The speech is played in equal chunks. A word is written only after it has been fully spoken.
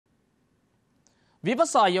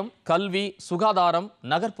விவசாயம், கல்வி, சுகாதாரம்,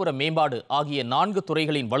 நகர்ப்புற மேம்பாடு ஆகிய 4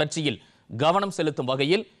 துறைகளின் வளர்ச்சியில் கவனம் செலுத்தும்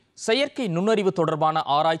வகையில் செயற்கை நுண்ணறிவு தொடர்பான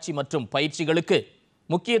ஆராய்ச்சி மற்றும் பயிற்சிகளுக்கு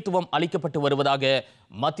முக்கியத்துவம் அளிக்கப்பட்டு வருவதாக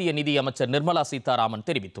மத்திய நிதி அமைச்சர் நிர்மலா சீதாராமன்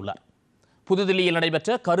தெரிவித்துள்ளார். புதுதில்லியில்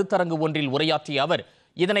நடைபெற்ற கருத்தரங்கு ஒன்றில் உரையாற்றிய அவர்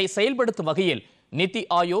இதனை செயல்படுத்தும் வகையில் நிதி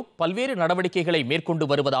ஆயோக் பல்வேறு நடவடிக்கைகளை மேற்கொண்டு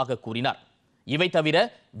வருவதாக கூறினார். இவை தவிர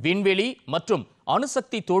விண்வெளி மற்றும்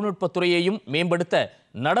அணுசக்தி தொழில்நுட்பத்துறையையும் மேம்படுத்த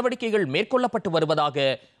நடவடிக்கைகள் மேற்கொள்ளப்பட்டு வருவதாக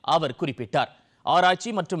அவர் குறிப்பிட்டார். ஆராய்ச்சி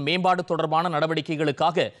மற்றும் மேம்பாடு தொடர்பான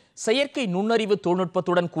நடவடிக்கைகளுக்காக செயற்கை நுண்ணறிவு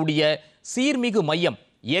தொழில்நுட்பத்துடன் கூடிய சீர்மிகு மையம்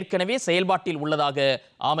ஏற்கனவே செயல்பாட்டில் உள்ளதாக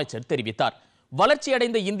அமைச்சர் தெரிவித்தார்.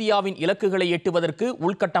 வளர்ச்சியடைந்த இந்தியாவின் இலக்குகளை எட்டுவதற்கு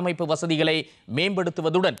உள்கட்டமைப்பு வசதிகளை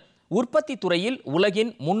மேம்படுத்துவதுடன் உற்பத்தி துறையில்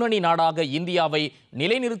உலகின் முன்னணி நாடாக இந்தியாவை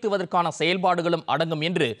நிலைநிறுத்துவதற்கான செயல்பாடுகளும் அடங்கும்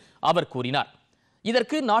என்று அவர் கூறினார்.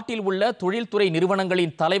 இதற்கு நாட்டில் உள்ள தொழில்துறை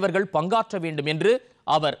நிறுவனங்களின் தலைவர்கள் பங்காற்ற வேண்டும் என்று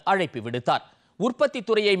அவர் அழைப்பு விடுத்தார். உற்பத்தி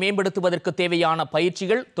துறையை மேம்படுத்துவதற்கு தேவையான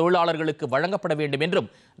பயிற்சிகள் தொழிலாளர்களுக்கு வழங்கப்பட வேண்டும் என்றும்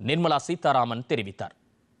நிர்மலா சீதாராமன் தெரிவித்தார்.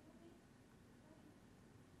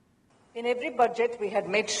 In every budget, we had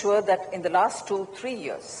made sure that in the last 2-3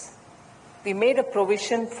 years, we made a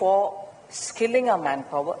provision for skilling our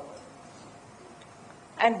manpower,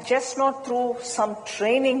 and just not through some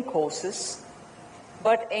training courses,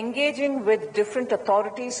 but engaging with different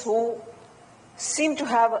authorities who seem to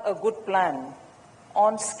have a good plan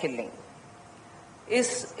on skilling. Is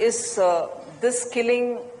this skilling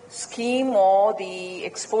scheme or the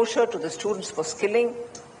exposure to the students for skilling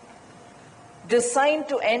designed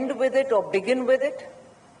to end with it or begin with it?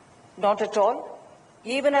 Not at all.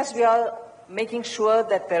 Even as we are making sure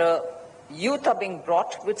that youth are being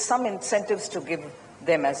brought with some incentives to give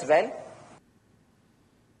them as well.